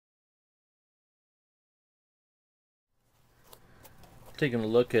Taking a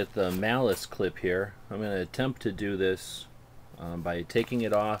look at the Malice clip here. I'm going to attempt to do this by taking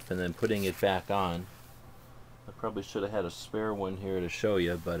it off and then putting it back on. I probably should have had a spare one here to show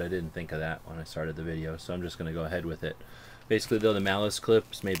you, but I didn't think of that when I started the video, so I'm just going to go ahead with it. Basically though, the Malice clip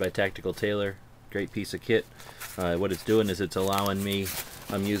is made by Tailor. Great piece of kit. What it's doing is it's allowing me,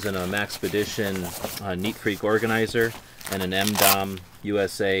 I'm using a Maxpedition Neat Freak organizer and an MDOM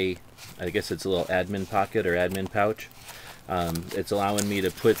USA, I guess it's a little admin pocket or admin pouch. It's allowing me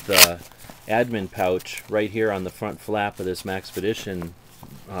to put the admin pouch right here on the front flap of this Maxpedition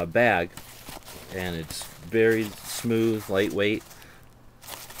bag, and it's very smooth, lightweight,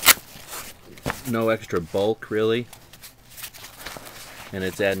 no extra bulk really, and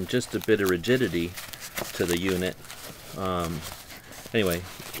it's adding just a bit of rigidity to the unit. Anyway,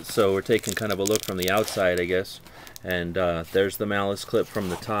 so we're taking kind of a look from the outside, I guess, and there's the Malice clip from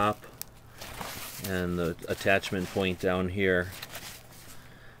the top. And the attachment point down here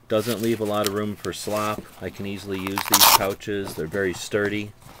doesn't leave a lot of room for slop. I can easily use these pouches. They're very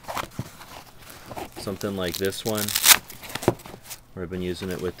sturdy. Something like this one, where I've been using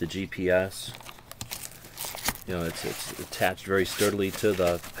it with the GPS. You know, it's attached very sturdily to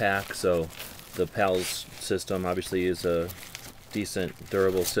the pack, so the PALS system obviously is a decent,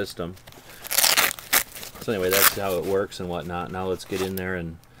 durable system. So anyway, that's how it works and whatnot. Now let's get in there,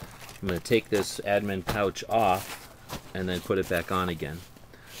 and I'm going to take this admin pouch off and then put it back on again.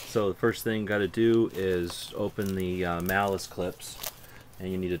 So the first thing you got to do is open the Malice clips,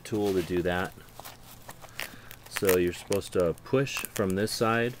 and you need a tool to do that. So you're supposed to push from this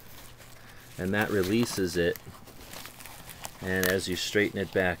side, and that releases it, and as you straighten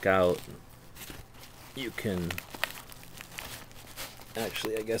it back out, you can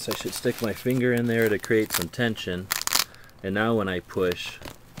actually, I guess I should stick my finger in there to create some tension. And now when I push,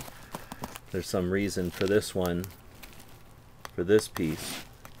 there's some reason for this one, for this piece,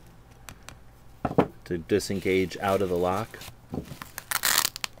 to disengage out of the lock.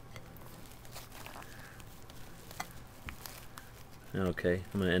 Okay,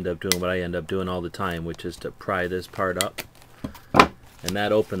 I'm going to end up doing what I end up doing all the time, which is to pry this part up, and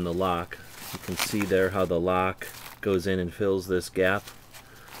that opened the lock. You can see there how the lock goes in and fills this gap.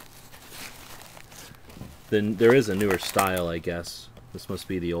 Then there is a newer style, I guess. This must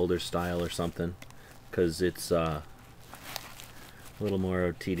be the older style or something, because it's a little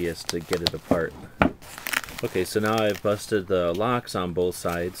more tedious to get it apart. Okay, so now I've busted the locks on both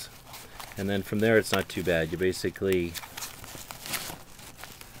sides, and then from there it's not too bad. You basically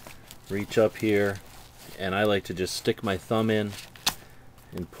reach up here, and I like to just stick my thumb in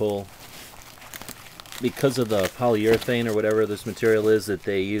and pull. Because of the polyurethane or whatever this material is that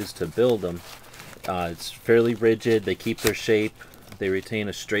they use to build them, it's fairly rigid. They keep their shape. They retain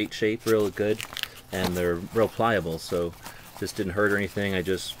a straight shape real good, and they're real pliable, so this didn't hurt or anything. I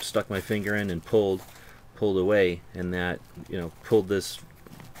just stuck my finger in and pulled away, and that, you know, pulled this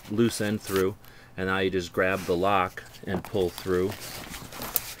loose end through, and now you just grab the lock and pull through,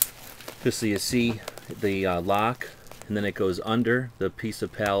 just so you see the lock, and then it goes under the piece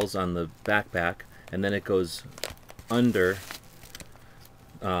of PALS on the backpack, and then it goes under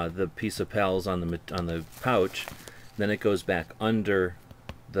the piece of PALS on the pouch. Then it goes back under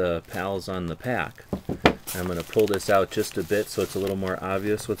the PALS on the pack. I'm going to pull this out just a bit so it's a little more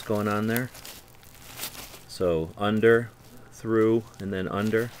obvious what's going on there. So under, through, and then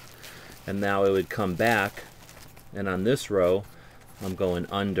under. And now it would come back, and on this row I'm going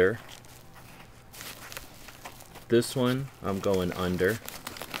under. This one I'm going under.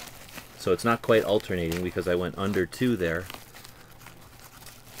 So it's not quite alternating because I went under 2 there.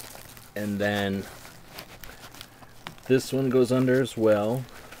 And then this one goes under as well.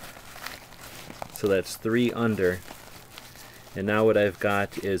 So that's 3 under. And now what I've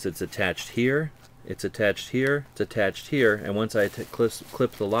got is it's attached here, it's attached here, it's attached here, and once I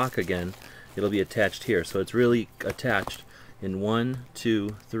clip the lock again, it'll be attached here. So it's really attached in 1,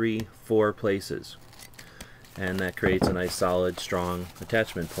 2, 3, 4 places. And that creates a nice solid, strong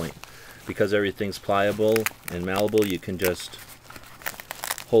attachment point. Because everything's pliable and malleable, you can just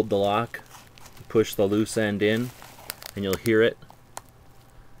hold the lock, push the loose end in, and you'll hear it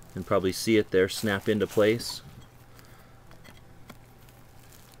and probably see it there snap into place.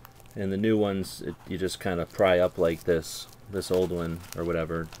 And the new ones, you just kind of pry up like this. This old one, or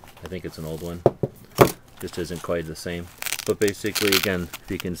whatever, I think it's an old one, just isn't quite the same. But basically, again, if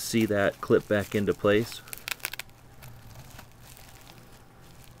you can see that clip back into place,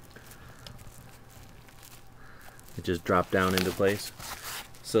 it just dropped down into place.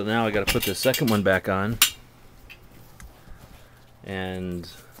 So now I got to put the second one back on,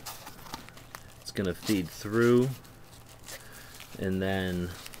 and it's going to feed through and then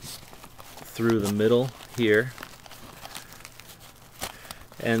through the middle here.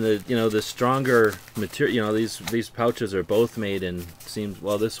 And the stronger material, these pouches are both made in,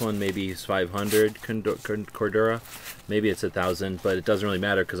 well, this one maybe is 500 Cordura, maybe it's 1,000, but it doesn't really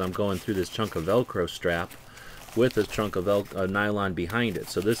matter because I'm going through this chunk of Velcro strap with a chunk of nylon behind it.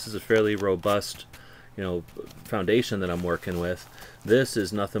 So this is a fairly robust, foundation that I'm working with. This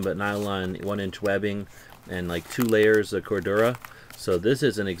is nothing but nylon 1-inch webbing and like 2 layers of Cordura. So this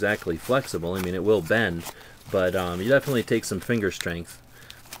isn't exactly flexible. I mean, it will bend, but you definitely take some finger strength.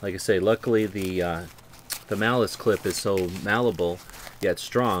 Like I say, luckily the Malice clip is so malleable yet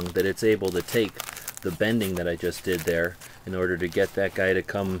strong that it's able to take the bending that I just did there in order to get that guy to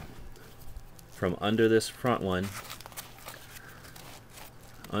come from under this front one,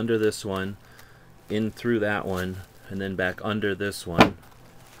 under this one, in through that one, and then back under this one,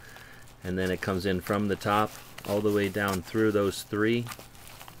 and then it comes in from the top all the way down through those 3.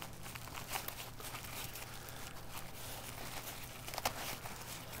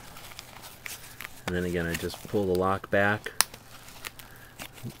 And then again, I just pull the lock back,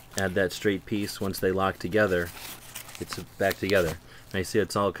 add that straight piece. Once they lock together, it's back together. And I see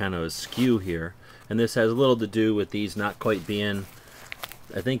it's all kind of askew here. And this has a little to do with these not quite being,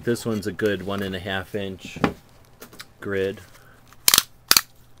 I think this one's a good 1.5-inch grid.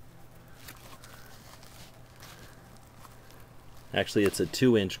 Actually, it's a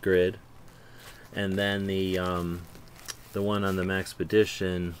 2-inch grid. And then the one on the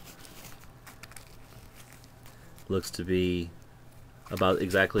Maxpedition looks to be about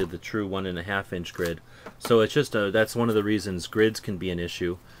exactly the true 1.5-inch grid. So it's just that's one of the reasons grids can be an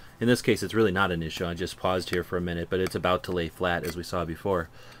issue. In this case, it's really not an issue. I just paused here for a minute, but it's about to lay flat as we saw before.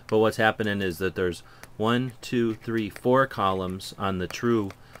 But what's happening is that there's 1, 2, 3, 4 columns on the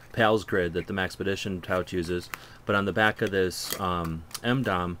true PALS grid that the Maxpedition pouch uses, but on the back of this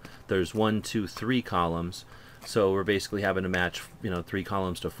MDOM, there's 1, 2, 3 columns. So we're basically having to match, 3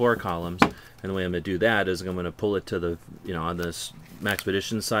 columns to 4 columns. And the way I'm going to do that is I'm going to pull it to the, on this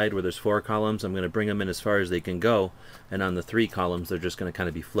Maxpedition side where there's 4 columns, I'm going to bring them in as far as they can go. And on the 3 columns, they're just going to kind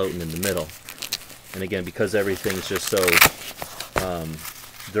of be floating in the middle. And again, because everything's just so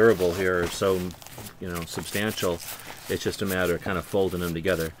durable here, or so, substantial, it's just a matter of kind of folding them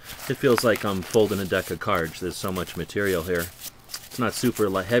together. It feels like I'm folding a deck of cards. There's so much material here. It's not super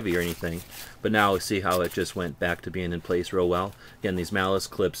heavy or anything, but now see how it just went back to being in place real well. Again, these Malice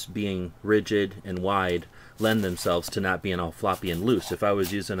clips being rigid and wide lend themselves to not being all floppy and loose. If I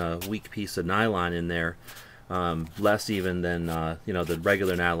was using a weak piece of nylon in there, less even than the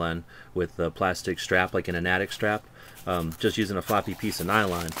regular nylon with the plastic strap, like an anatic strap, just using a floppy piece of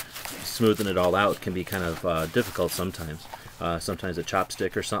nylon, smoothing it all out can be kind of difficult sometimes. Sometimes a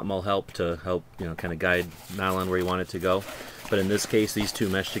chopstick or something will help kind of guide nylon where you want it to go. But in this case, these two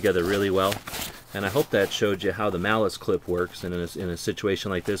mesh together really well. And I hope that showed you how the Malice clip works. And in a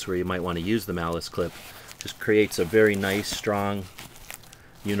situation like this where you might want to use the Malice clip, just creates a very nice, strong,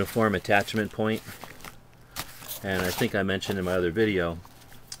 uniform attachment point. And I think I mentioned in my other video,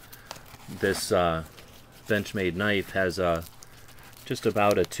 this Benchmade knife has just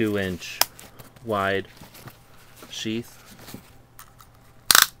about a 2-inch wide sheath.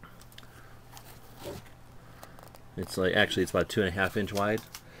 It's actually it's about 2.5-inch wide,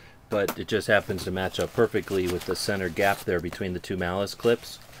 but it just happens to match up perfectly with the center gap there between the 2 Malice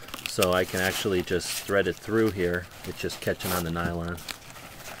clips. So I can actually just thread it through here. It's just catching on the nylon.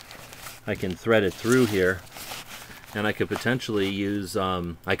 I can thread it through here, and I could potentially use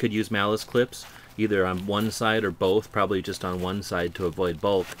I could use Malice clips either on one side or both, probably just on one side to avoid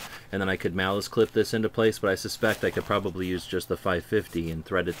bulk, and then I could Malice clip this into place, but I suspect I could probably use just the 550 and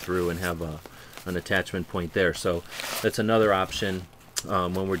thread it through and have an attachment point there. So that's another option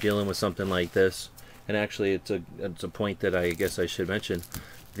when we're dealing with something like this. And actually it's a point that I guess I should mention.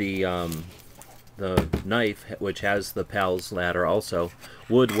 The knife, which has the PALS ladder also,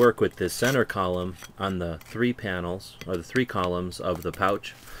 would work with this center column on the 3 panels, or the 3 columns of the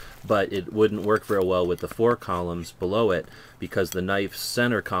pouch, but it wouldn't work very well with the 4 columns below it, because the knife's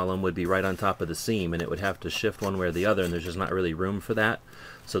center column would be right on top of the seam, and it would have to shift one way or the other, and there's just not really room for that.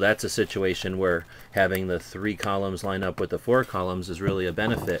 So that's a situation where having the 3 columns line up with the 4 columns is really a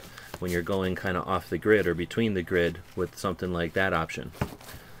benefit when you're going kind of off the grid or between the grid with something like that option.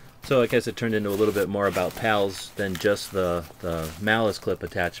 So I guess it turned into a little bit more about PALS than just the Malice clip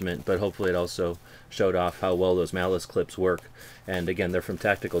attachment, but hopefully it also showed off how well those Malice clips work. And again, they're from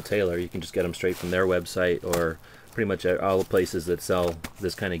Tactical Tailor. You can just get them straight from their website or pretty much all the places that sell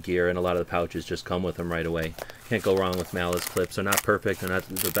this kind of gear, and a lot of the pouches just come with them right away. Can't go wrong with Malice clips. They're not perfect, they're not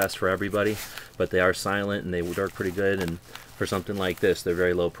the best for everybody, but they are silent and they work pretty good, and for something like this, they're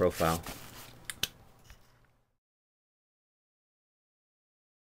very low profile.